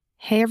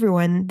Hey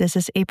everyone, this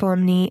is April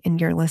Omni,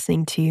 and you're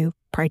listening to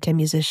Part-Time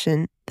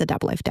Musician, The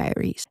Double Life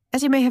Diaries.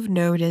 As you may have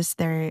noticed,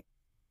 there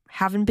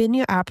haven't been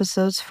new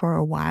episodes for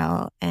a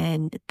while,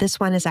 and this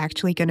one is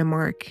actually going to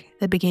mark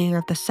the beginning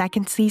of the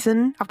second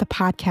season of the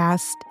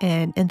podcast.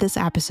 And in this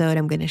episode,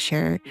 I'm going to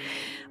share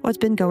what's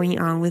been going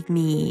on with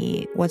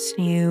me, what's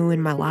new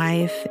in my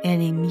life,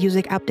 any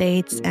music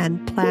updates,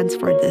 and plans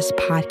for this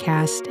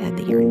podcast and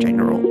the year in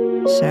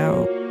general.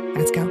 So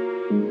let's go.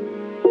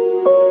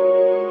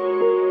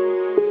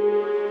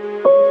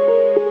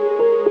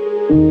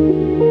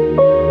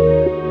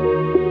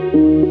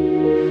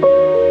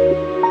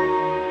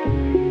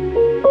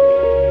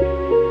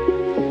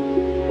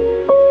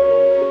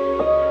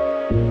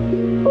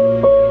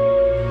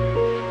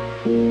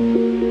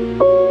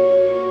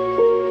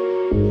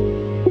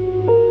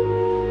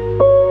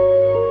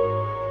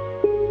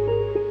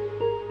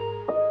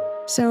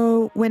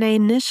 So, when I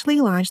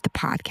initially launched the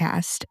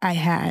podcast, I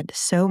had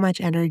so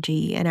much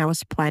energy and I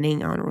was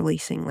planning on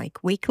releasing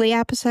like weekly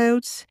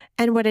episodes.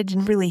 And what I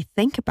didn't really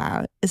think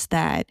about is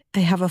that I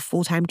have a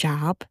full-time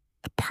job,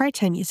 a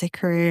part-time music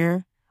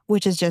career,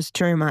 which is, just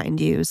to remind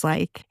you, is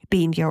like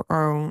being your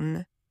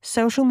own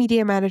social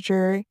media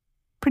manager,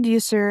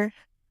 producer,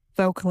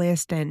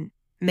 vocalist, and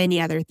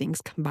many other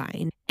things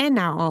combined. And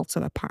now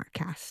also a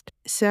podcast.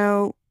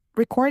 So,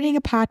 recording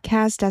a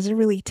podcast doesn't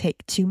really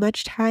take too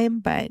much time,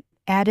 but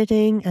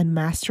editing and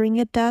mastering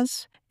it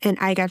does. And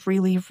I got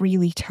really,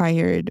 really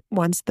tired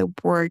once the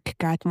work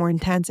got more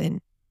intense. And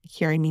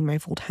here I mean my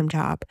full-time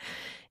job.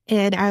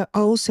 And I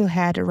also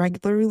had a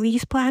regular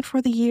release plan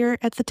for the year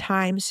at the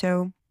time.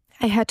 So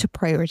I had to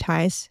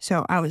prioritize.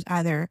 So I was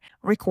either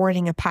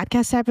recording a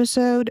podcast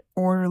episode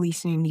or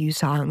releasing a new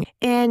song.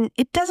 And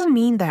it doesn't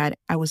mean that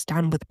I was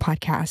done with the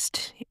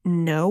podcast.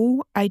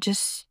 No, I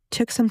just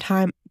took some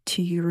time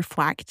to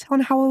reflect on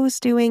how I was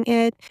doing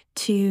it,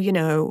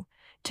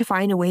 to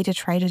find a way to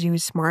try to do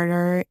it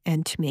smarter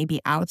and to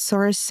maybe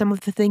outsource some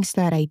of the things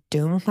that I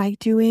don't like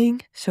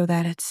doing so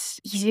that it's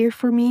easier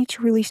for me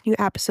to release new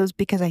episodes,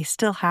 because I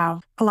still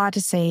have a lot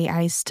to say.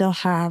 I still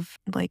have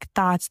like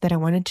thoughts that I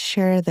wanted to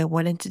share, that I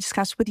wanted to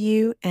discuss with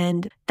you.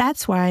 And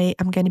that's why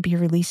I'm going to be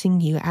releasing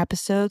new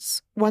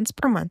episodes once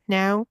per month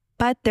now.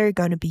 But they're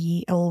going to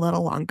be a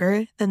little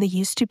longer than they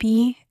used to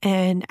be.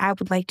 And I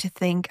would like to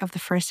think of the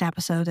first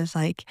episode as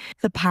like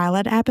the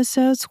pilot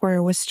episodes, where I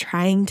was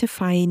trying to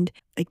find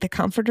like the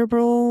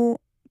comfortable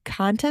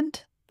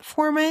content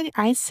format.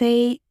 I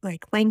say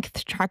like length,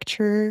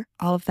 structure,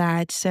 all of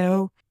that.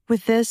 So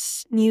with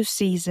this new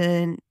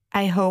season,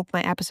 I hope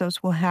my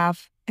episodes will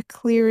have a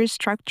clearer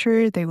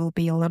structure. They will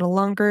be a little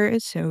longer,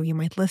 so you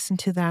might listen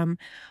to them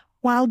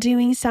while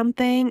doing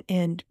something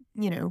and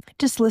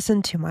just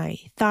listen to my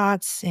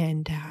thoughts,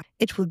 and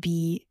it will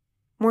be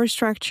more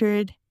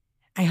structured.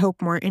 I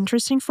hope more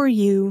interesting for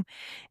you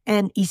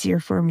and easier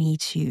for me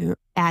to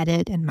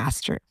edit and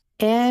master.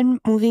 And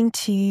moving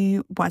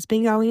to what's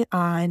been going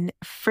on,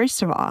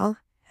 first of all,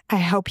 I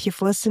hope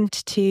you've listened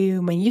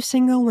to my new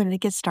single, When It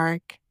Gets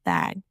Dark,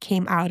 that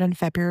came out on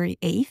February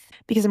 8th,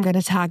 because I'm going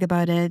to talk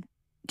about it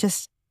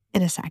just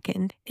in a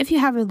second. If you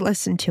haven't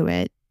listened to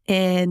it,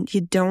 and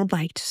you don't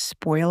like to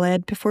spoil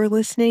it before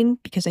listening,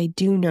 because I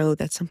do know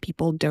that some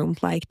people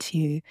don't like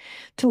to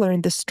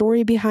learn the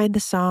story behind the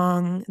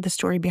song, the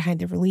story behind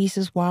the release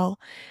as well,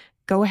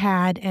 go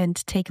ahead and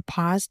take a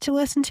pause to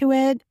listen to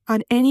it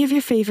on any of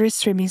your favorite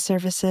streaming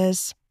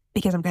services,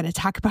 because I'm going to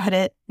talk about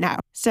it now.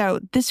 So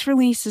this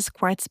release is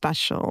quite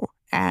special,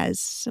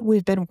 as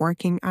we've been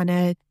working on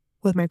it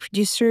with my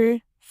producer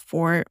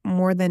for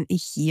more than a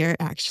year,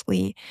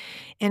 actually.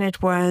 And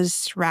it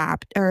was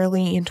wrapped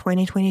early in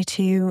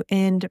 2022.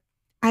 And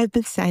I've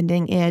been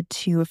sending it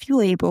to a few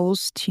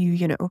labels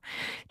to,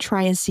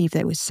 try and see if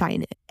they would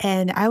sign it.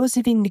 And I was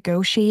even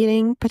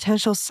negotiating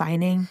potential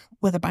signing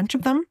with a bunch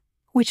of them,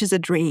 which is a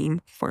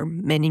dream for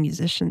many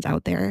musicians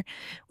out there,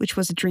 which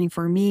was a dream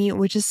for me,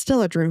 which is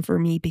still a dream for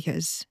me,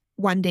 because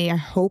one day I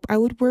hope I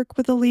would work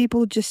with a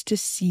label just to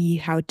see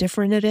how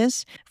different it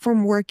is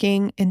from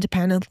working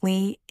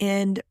independently.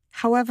 And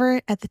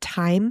however, at the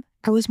time,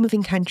 I was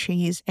moving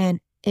countries and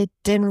it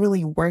didn't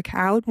really work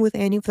out with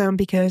any of them,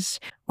 because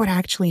what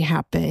actually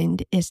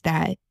happened is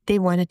that they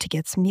wanted to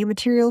get some new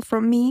material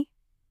from me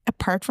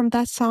apart from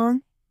that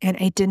song, and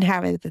I didn't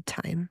have it at the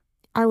time.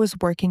 I was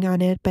working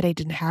on it, but I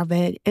didn't have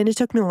it, and it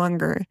took me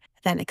longer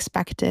than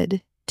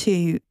expected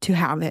to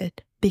have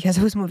it, because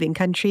I was moving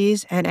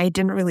countries and I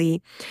didn't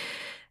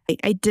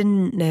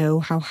know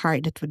how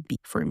hard it would be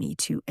for me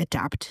to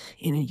adapt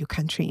in a new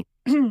country.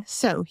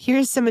 So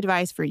here's some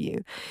advice for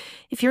you.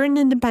 If you're an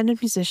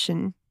independent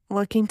musician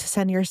looking to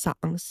send your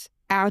songs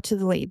out to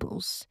the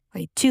labels,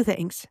 two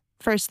things.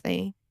 First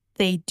thing,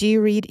 they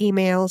do read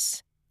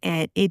emails,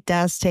 and it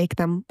does take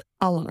them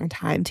a long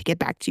time to get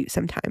back to you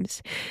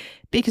sometimes,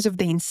 because of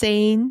the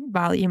insane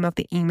volume of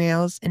the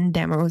emails and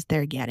demos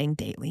they're getting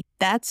daily.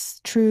 That's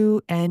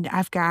true, and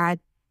I've got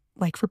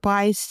like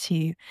replies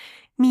to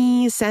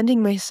me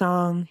sending my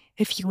song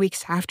a few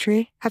weeks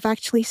after I've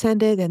actually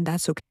sent it, and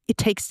that's okay. It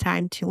takes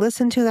time to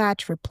listen to that,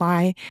 to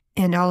reply,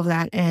 and all of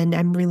that. And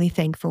I'm really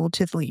thankful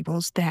to the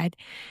labels that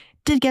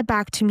did get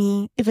back to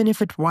me, even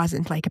if it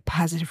wasn't like a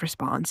positive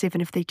response,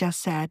 even if they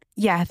just said,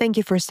 yeah, thank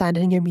you for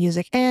sending your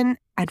music. And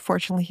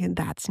unfortunately,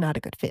 that's not a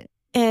good fit.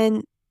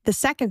 And the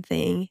second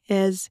thing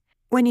is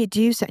when you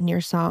do send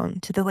your song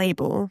to the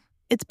label,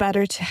 it's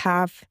better to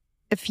have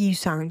a few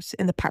songs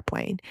in the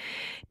pipeline.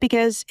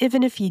 Because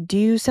even if you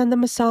do send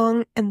them a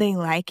song and they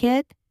like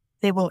it,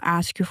 they will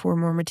ask you for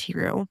more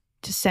material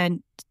to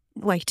send,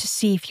 like to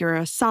see if you're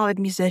a solid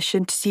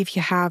musician, to see if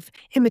you have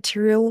a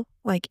material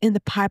like in the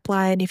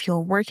pipeline, if you're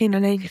working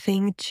on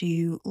anything,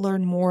 to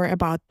learn more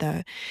about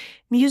the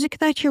music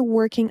that you're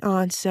working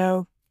on.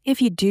 So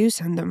if you do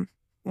send them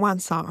one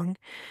song,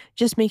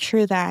 just make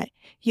sure that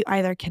you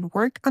either can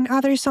work on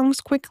other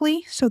songs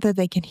quickly so that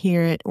they can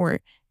hear it,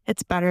 or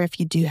it's better if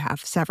you do have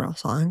several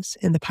songs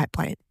in the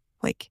pipeline,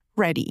 like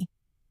ready,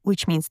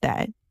 which means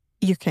that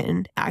you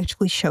can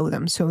actually show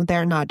them. So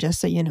they're not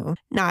just,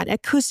 not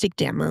acoustic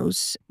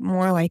demos,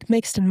 more like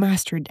mixed and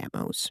mastered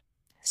demos.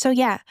 So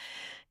yeah,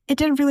 it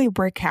didn't really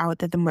work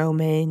out at the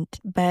moment,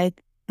 but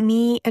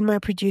me and my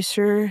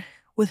producer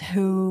with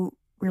who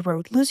we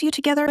wrote Lose You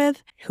together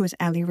with, who is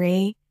Ellie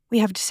Ray, we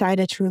have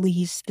decided to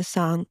release the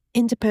song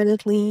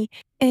independently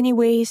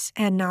anyways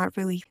and not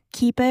really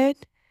keep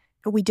it.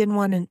 We didn't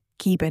want to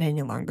keep it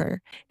any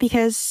longer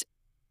because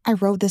I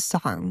wrote this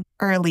song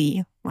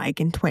early, like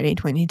in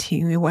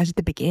 2022. It was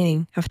the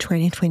beginning of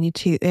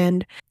 2022.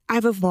 And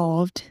I've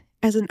evolved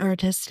as an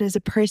artist and as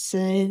a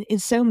person in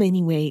so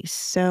many ways.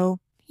 So,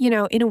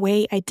 in a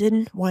way, I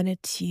didn't want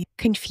it to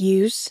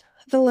confuse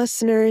the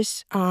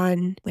listeners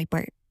on like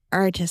my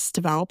artist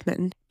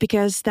development,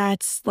 because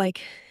that's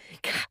like,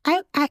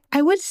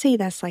 I would say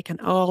that's like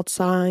an old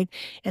song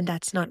and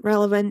that's not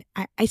relevant.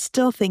 I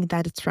still think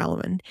that it's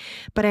relevant.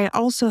 But I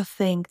also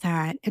think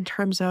that in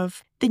terms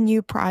of the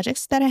new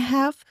projects that I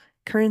have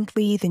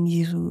currently, the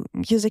new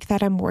music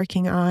that I'm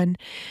working on,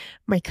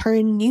 my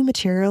current new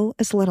material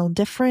is a little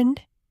different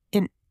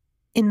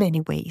in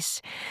many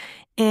ways.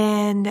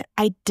 And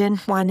I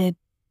didn't want it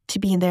to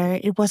be in there.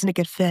 It wasn't a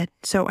good fit.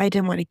 So I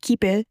didn't want to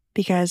keep it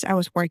because I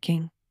was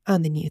working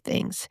on the new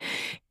things.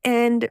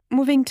 And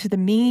moving to the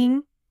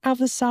meaning of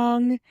the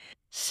song.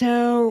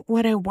 So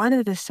what I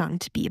wanted this song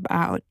to be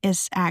about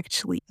is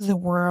actually the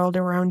world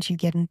around you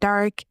getting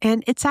dark.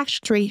 And it's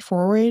actually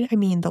straightforward. I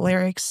mean, the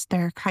lyrics,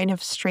 they're kind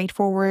of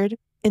straightforward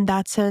in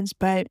that sense.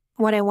 But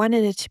what I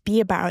wanted it to be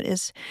about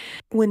is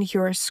when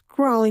you're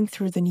scrolling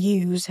through the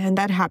news, and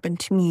that happened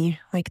to me,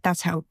 like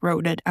that's how I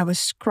wrote it. I was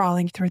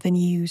scrolling through the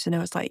news and I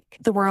was like,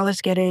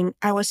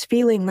 I was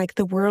feeling like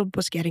the world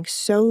was getting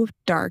so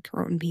dark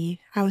around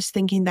me. I was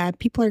thinking that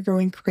people are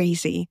going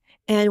crazy.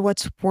 And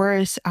what's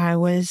worse, I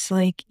was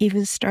like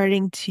even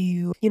starting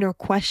to,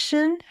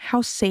 question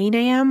how sane I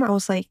am. I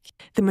was like,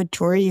 the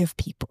majority of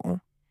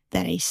people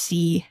that I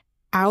see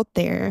out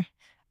there,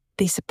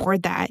 they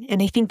support that.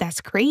 And I think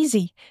that's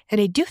crazy. And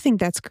I do think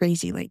that's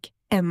crazy. Like,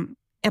 am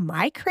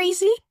I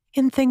crazy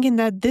in thinking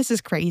that this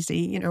is crazy?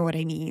 You know what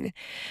I mean?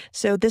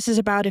 So this is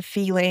about a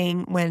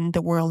feeling when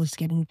the world is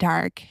getting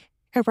dark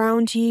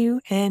around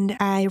you. And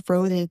I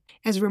wrote it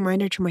as a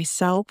reminder to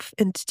myself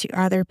and to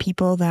other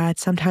people that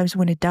sometimes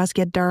when it does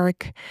get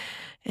dark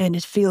and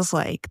it feels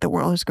like the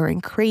world is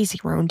going crazy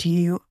around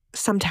you,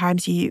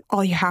 sometimes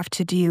all you have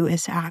to do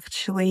is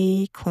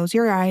actually close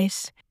your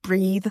eyes,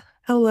 breathe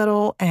a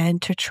little,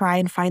 and to try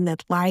and find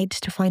that light,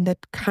 to find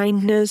that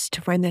kindness,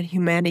 to find that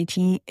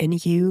humanity in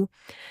you,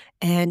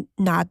 and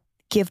not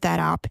give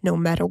that up no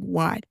matter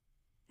what,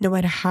 no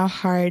matter how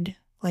hard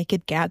like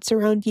it gets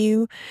around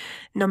you,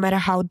 no matter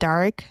how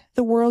dark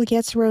the world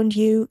gets around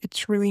you.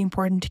 It's really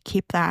important to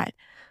keep that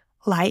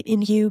light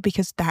in you,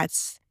 because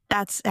that's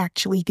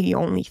actually the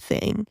only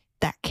thing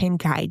that can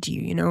guide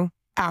you,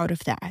 out of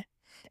that.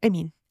 I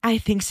mean, I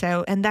think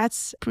so. And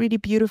that's a pretty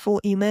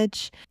beautiful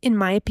image, in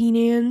my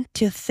opinion,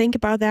 to think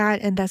about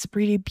that. And that's a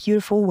pretty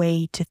beautiful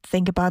way to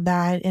think about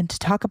that and to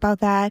talk about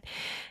that.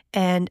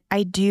 And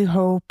I do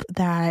hope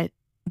that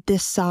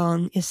this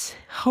song is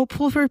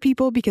hopeful for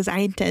people, because I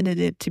intended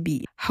it to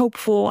be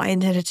hopeful. I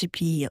intended it to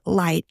be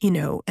light,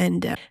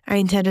 and I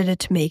intended it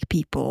to make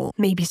people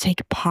maybe take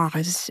a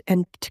pause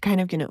and to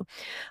kind of,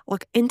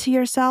 look into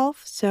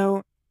yourself.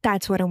 So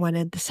that's what I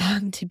wanted the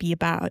song to be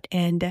about.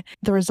 And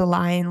there was a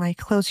line like,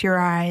 close your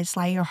eyes,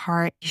 light your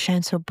heart, you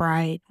shine so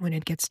bright when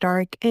it gets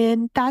dark.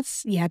 And that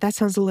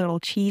sounds a little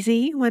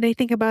cheesy when I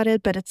think about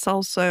it, but it's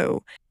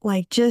also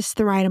like just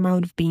the right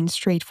amount of being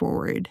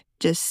straightforward,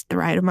 just the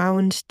right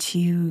amount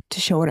to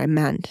show what I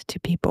meant to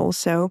people.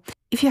 So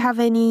if you have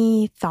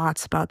any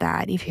thoughts about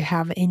that, if you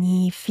have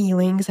any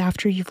feelings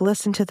after you've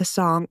listened to the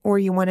song, or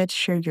you wanted to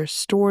share your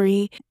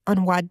story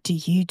on what do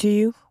you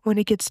do when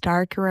it gets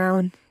dark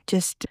around,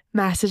 just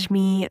message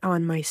me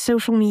on my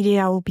social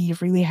media. I will be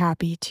really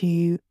happy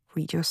to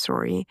radio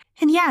story.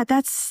 And yeah,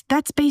 that's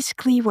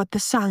basically what the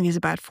song is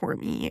about for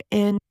me.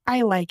 And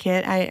I like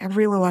it. I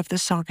really love the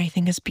song. I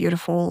think it's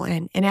beautiful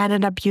and it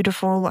ended up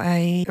beautiful.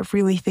 I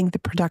really think the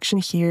production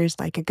here is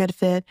like a good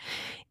fit,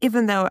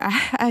 even though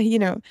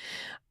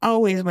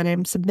always when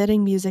I'm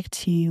submitting music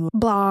to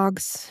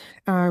blogs,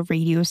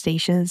 radio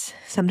stations,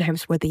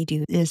 sometimes what they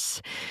do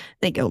is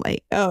they go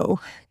like, oh,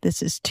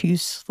 this is too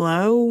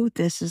slow.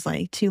 This is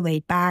like too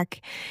laid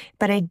back.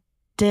 But I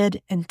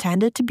did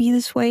intend it to be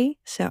this way.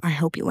 So I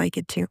hope you like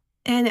it too.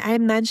 And I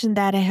mentioned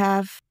that I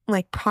have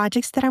like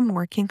projects that I'm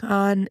working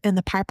on in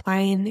the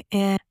pipeline.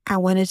 And I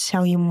wanted to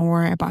tell you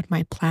more about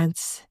my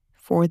plans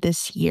for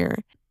this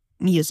year.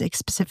 Music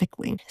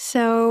specifically.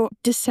 So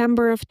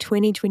December of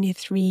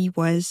 2023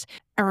 was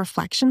a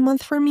reflection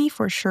month for me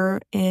for sure.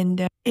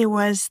 And it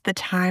was the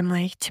time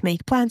like to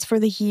make plans for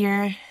the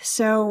year.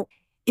 So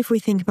if we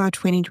think about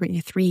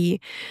 2023,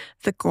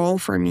 the goal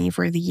for me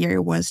for the year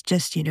was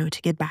just,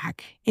 to get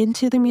back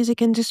into the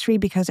music industry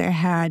because I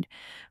had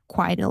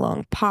quite a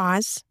long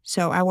pause.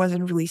 So I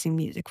wasn't releasing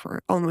music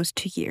for almost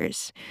 2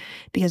 years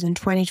because in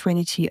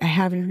 2022, I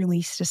haven't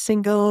released a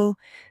single,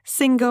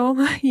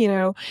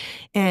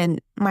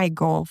 and my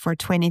goal for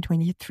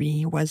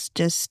 2023 was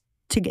just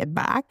to get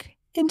back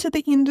into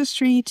the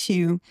industry,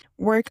 to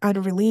work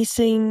on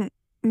releasing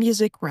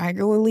music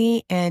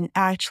regularly. And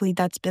actually,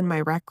 that's been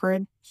my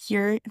record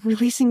here.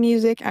 Releasing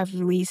music, I've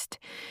released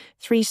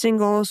 3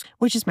 singles,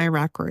 which is my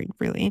record,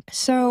 really.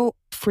 So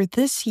for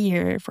this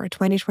year, for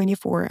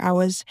 2024, I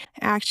was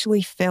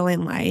actually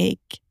feeling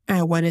like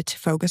I wanted to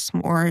focus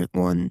more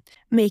on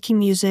making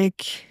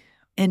music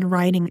and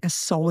writing a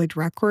solid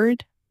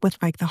record with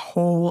like the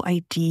whole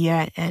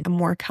idea and a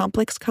more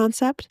complex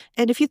concept.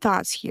 And a few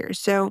thoughts here.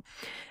 So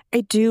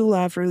I do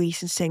love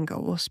releasing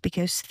singles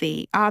because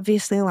they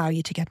obviously allow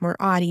you to get more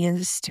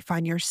audience, to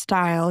find your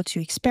style,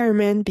 to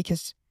experiment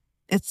because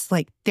it's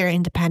like they're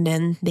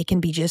independent. They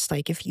can be just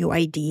like a few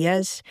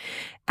ideas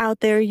out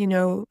there,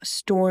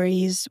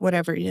 stories,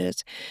 whatever it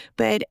is.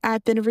 But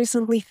I've been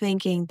recently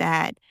thinking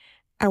that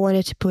I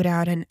wanted to put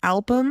out an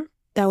album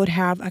that would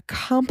have a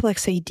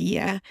complex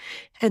idea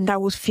and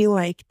that would feel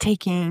like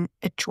taking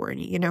a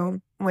journey,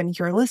 When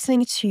you're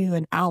listening to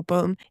an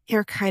album,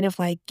 you're kind of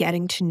like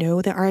getting to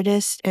know the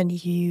artist and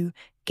you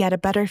get a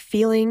better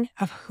feeling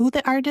of who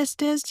the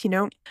artist is,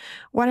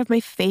 One of my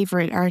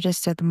favorite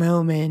artists at the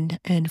moment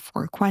and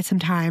for quite some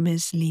time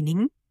is Li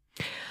Ning,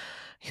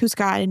 who's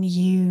got a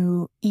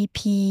new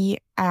EP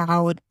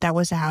out that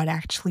was out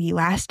actually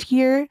last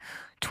year,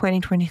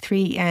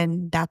 2023,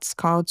 and that's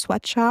called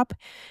Sweatshop.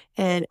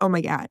 And oh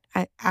my God,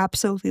 I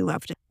absolutely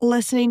loved it.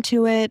 Listening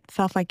to it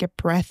felt like a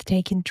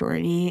breathtaking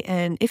journey.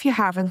 And if you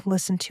haven't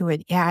listened to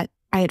it yet,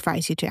 I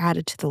advise you to add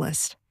it to the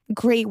list.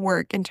 Great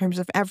work in terms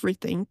of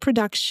everything,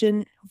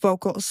 production,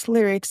 vocals,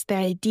 lyrics, the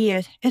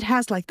idea. It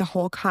has like the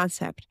whole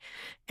concept.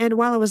 And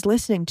while I was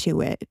listening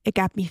to it, it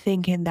got me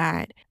thinking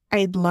that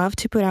I'd love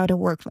to put out a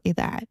work like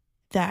that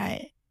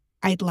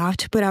I'd love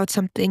to put out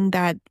something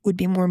that would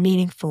be more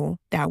meaningful,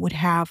 that would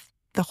have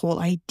the whole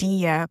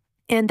idea.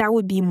 And that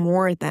would be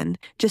more than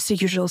just a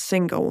usual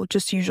single,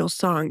 just a usual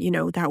song,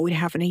 that would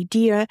have an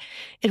idea.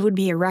 It would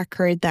be a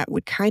record that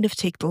would kind of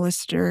take the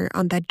listener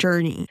on that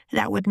journey,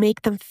 that would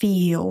make them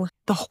feel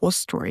the whole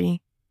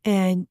story.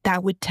 And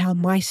that would tell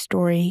my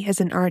story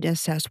as an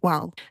artist as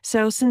well.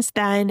 So since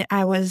then,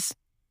 I was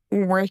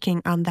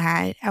working on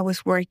that. I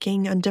was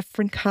working on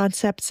different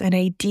concepts and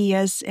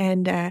ideas.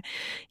 And,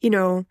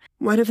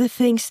 one of the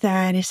things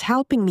that is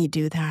helping me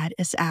do that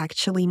is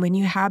actually my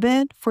new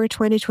habit for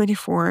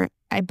 2024.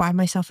 I bought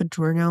myself a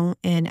journal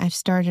and I've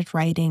started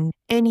writing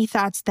any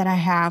thoughts that I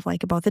have,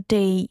 like about the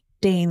day,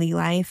 daily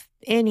life,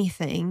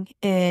 anything.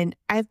 And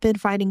I've been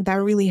finding that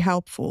really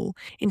helpful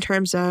in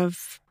terms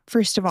of,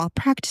 first of all,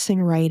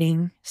 practicing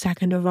writing.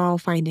 Second of all,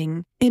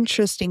 finding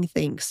interesting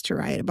things to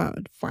write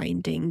about,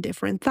 finding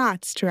different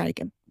thoughts to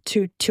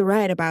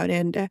write about,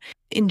 and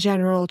in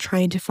general,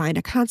 trying to find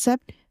a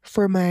concept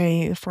for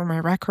my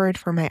record,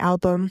 for my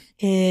album.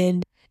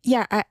 And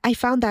yeah, I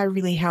found that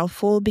really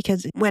helpful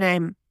because when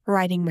I'm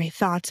writing my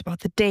thoughts about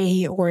the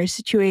day or a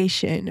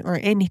situation or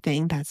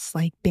anything that's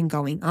like been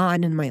going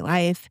on in my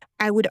life,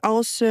 I would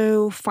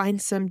also find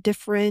some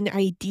different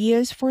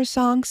ideas for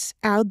songs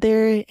out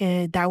there,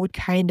 and that would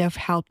kind of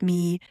help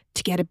me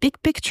to get a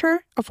big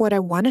picture of what I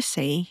want to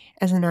say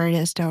as an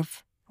artist,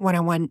 of what I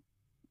want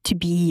to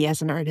be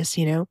as an artist,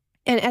 And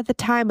at the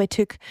time, I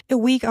took a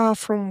week off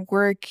from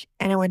work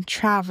and I went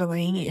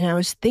traveling, and I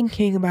was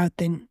thinking about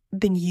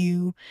the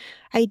new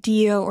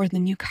idea or the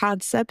new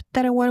concept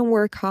that I want to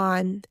work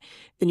on,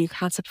 the new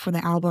concept for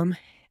the album.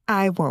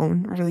 I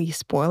won't really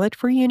spoil it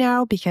for you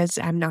now because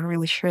I'm not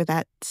really sure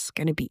that's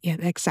going to be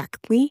it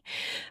exactly.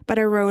 But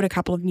I wrote a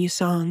couple of new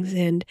songs,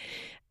 and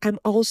I'm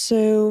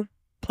also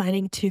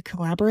planning to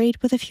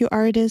collaborate with a few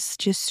artists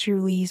just to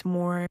release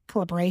more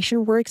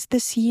collaboration works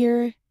this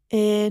year.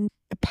 And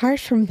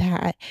apart from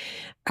that,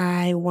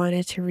 I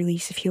wanted to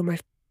release a few of my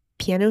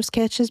piano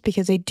sketches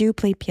because I do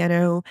play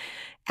piano.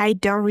 I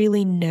don't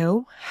really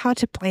know how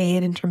to play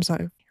it in terms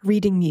of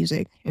reading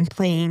music and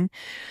playing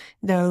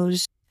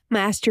those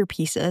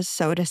masterpieces,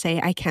 so to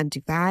say. I can't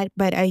do that,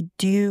 but I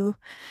do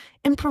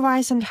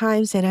improvise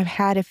sometimes, and I've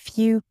had a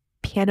few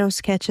piano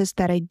sketches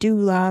that I do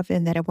love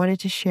and that I wanted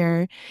to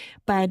share,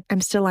 but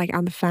I'm still like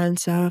on the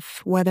fence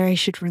of whether I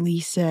should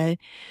release it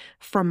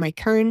from my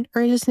current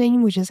artist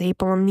name, which is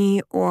April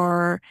Omni,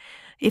 or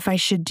if I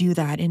should do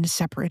that in a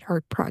separate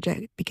art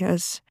project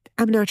because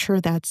I'm not sure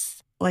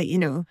that's like,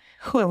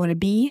 who I want to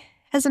be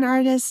as an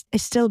artist. I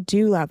still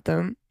do love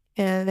them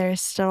and they're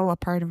still a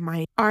part of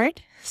my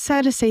art.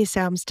 So to say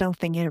so, I'm still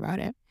thinking about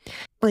it.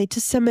 Like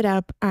to sum it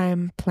up,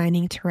 I'm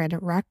planning to write a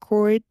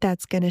record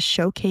that's going to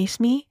showcase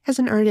me as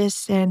an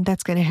artist and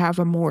that's going to have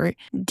a more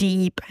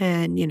deep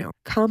and,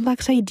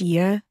 complex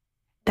idea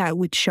that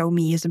would show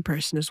me as a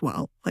person as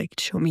well, like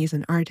show me as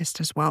an artist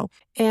as well.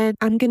 And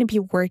I'm going to be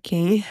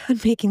working on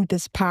making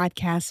this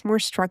podcast more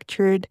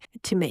structured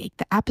to make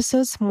the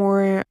episodes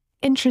more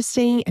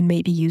interesting and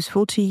maybe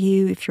useful to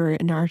you if you're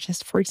an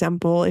artist, for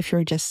example, if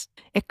you're just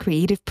a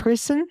creative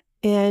person.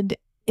 And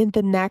in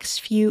the next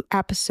few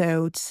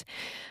episodes,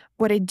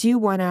 what I do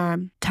want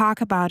to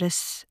talk about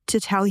is to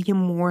tell you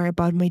more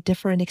about my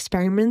different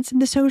experiments in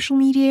the social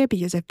media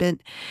because I've been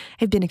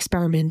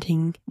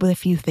experimenting with a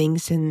few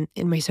things in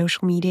my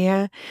social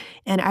media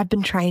and I've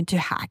been trying to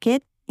hack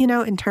it,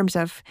 in terms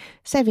of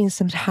saving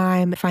some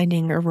time,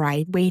 finding a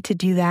right way to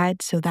do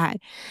that so that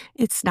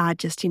it's not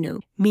just,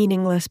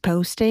 meaningless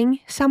posting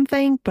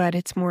something, but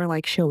it's more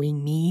like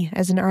showing me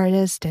as an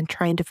artist and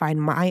trying to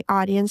find my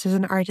audience as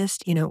an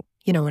artist, you know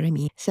what I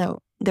mean?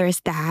 So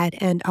there's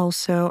that. And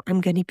also,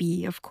 I'm going to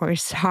be, of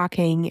course,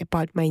 talking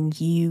about my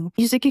new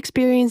music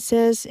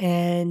experiences.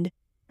 And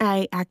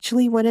I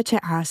actually wanted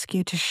to ask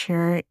you to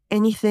share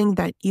anything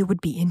that you would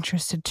be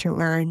interested to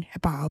learn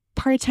about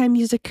part-time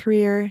music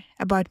career,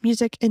 about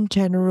music in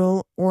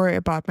general, or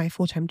about my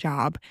full-time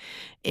job.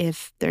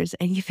 If there's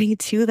anything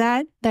to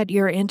that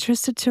you're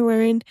interested to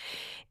learn.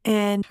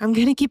 And I'm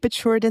going to keep it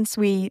short and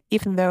sweet,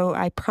 even though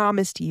I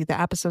promised you the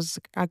episodes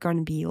are going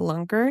to be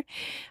longer.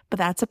 But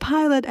that's a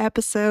pilot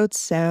episode,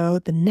 so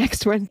the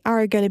next ones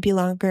are going to be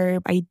longer.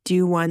 I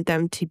do want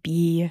them to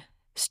be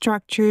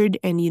structured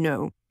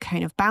and,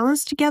 kind of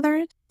balanced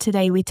together.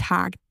 Today we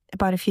talked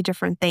about a few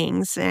different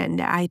things and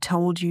I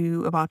told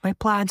you about my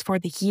plans for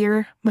the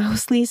year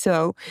mostly.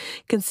 So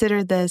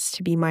consider this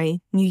to be my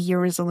New Year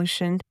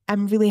resolution.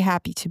 I'm really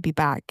happy to be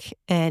back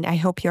and I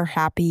hope you're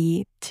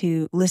happy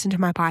to listen to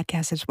my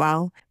podcast as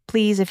well.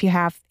 Please, if you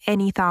have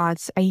any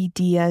thoughts,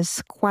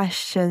 ideas,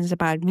 questions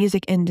about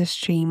music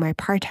industry, my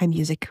part-time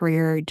music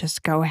career,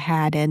 just go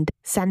ahead and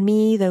send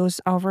me those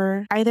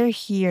over either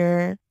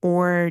here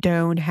or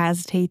don't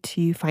hesitate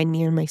to find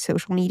me on my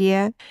social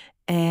media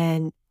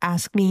and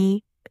ask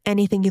me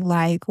anything you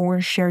like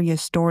or share your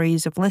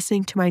stories of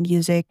listening to my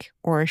music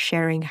or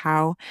sharing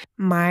how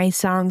my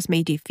songs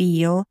made you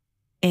feel.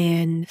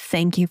 And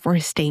thank you for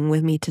staying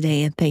with me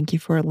today and thank you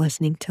for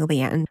listening till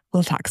the end.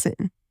 We'll talk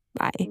soon.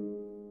 Bye.